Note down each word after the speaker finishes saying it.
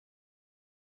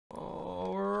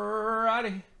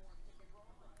everybody.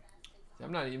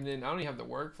 I'm not even in. I don't even have the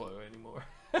workflow anymore.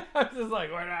 I'm just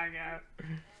like, where do I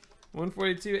go?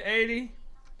 142.80.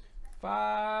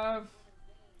 5. I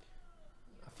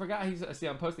forgot he's. See,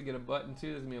 I'm supposed to get a button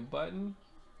too. There's gonna be a button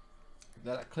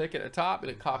that I click at the top and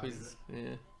it copies.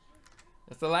 Yeah,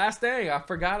 that's the last thing. I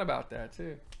forgot about that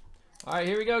too. All right,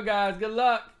 here we go, guys. Good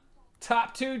luck.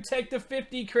 Top 2 take the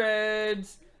 50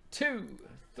 creds. 2,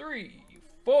 3,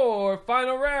 4.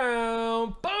 Final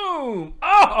round. Boom!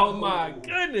 Oh my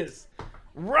goodness!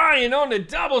 Ryan on the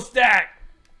double stack.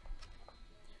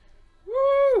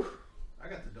 Woo! I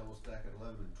got the double stack at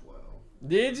 11 and 12.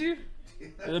 Did you?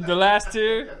 The last 2?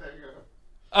 Yeah, there you go.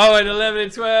 Oh, at 11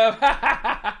 and 12.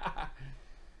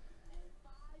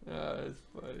 Oh, that's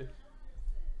funny.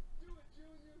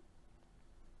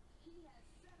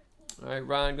 All right,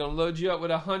 Ryan, gonna load you up with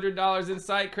 $100 in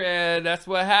site cred. That's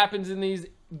what happens in these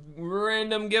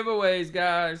random giveaways,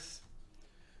 guys.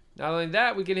 Not only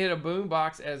that, we can hit a boom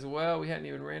box as well. We hadn't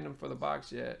even random for the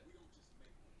box yet.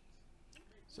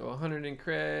 So 100 in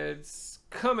creds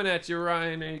coming at you,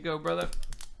 Ryan. There you go, brother.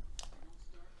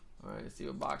 All right, let's see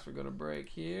what box we're gonna break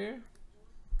here.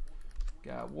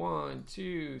 Got 1,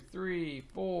 2, 3,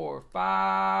 4,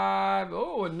 5.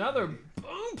 Oh, another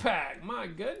boom pack. My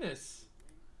goodness.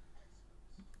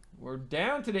 We're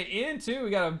down to the end too.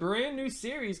 We got a brand new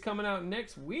series coming out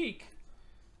next week.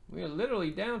 We are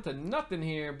literally down to nothing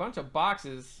here. A bunch of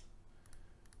boxes.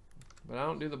 But I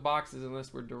don't do the boxes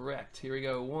unless we're direct. Here we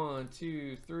go. 1,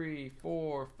 2, 3,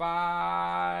 4,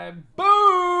 5.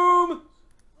 Boom!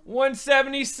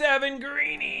 177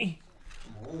 Greeny.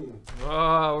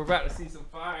 Oh, we're about to see some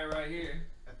fire right here.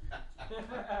 Let's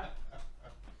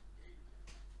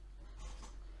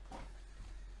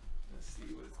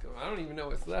see what's going on. I don't even know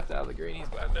what's left out of the greenies,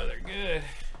 but I know they're good.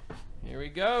 Here we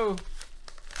go.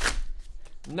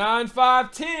 9,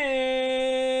 5,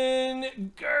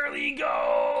 10. Girly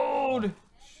gold.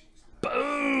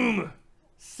 Boom.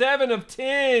 7 of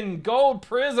 10. Gold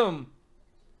prism.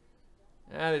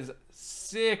 That is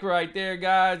sick right there,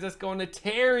 guys. That's going to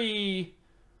Terry.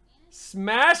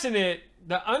 Smashing it.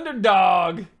 The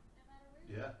underdog.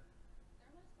 Yeah.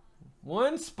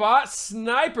 1 spot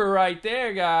sniper right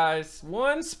there, guys.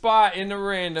 1 spot in the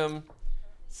random.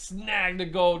 Snag the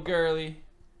gold girly.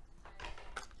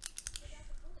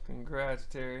 Congrats,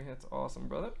 Terry. That's awesome,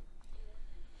 brother.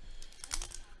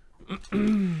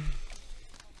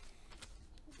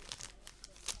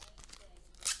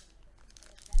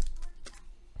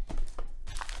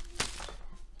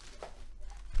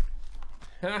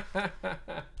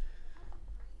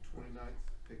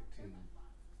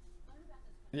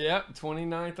 Yep,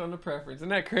 29th on the preference. Isn't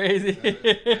that crazy? That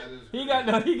is crazy. he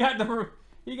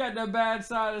got the bad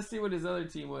side. Let's see what his other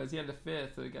team was. He had the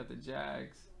 5th, so he got the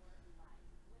Jags.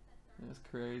 That's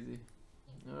crazy.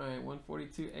 All right,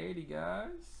 142.80,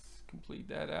 guys. Complete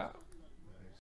that out.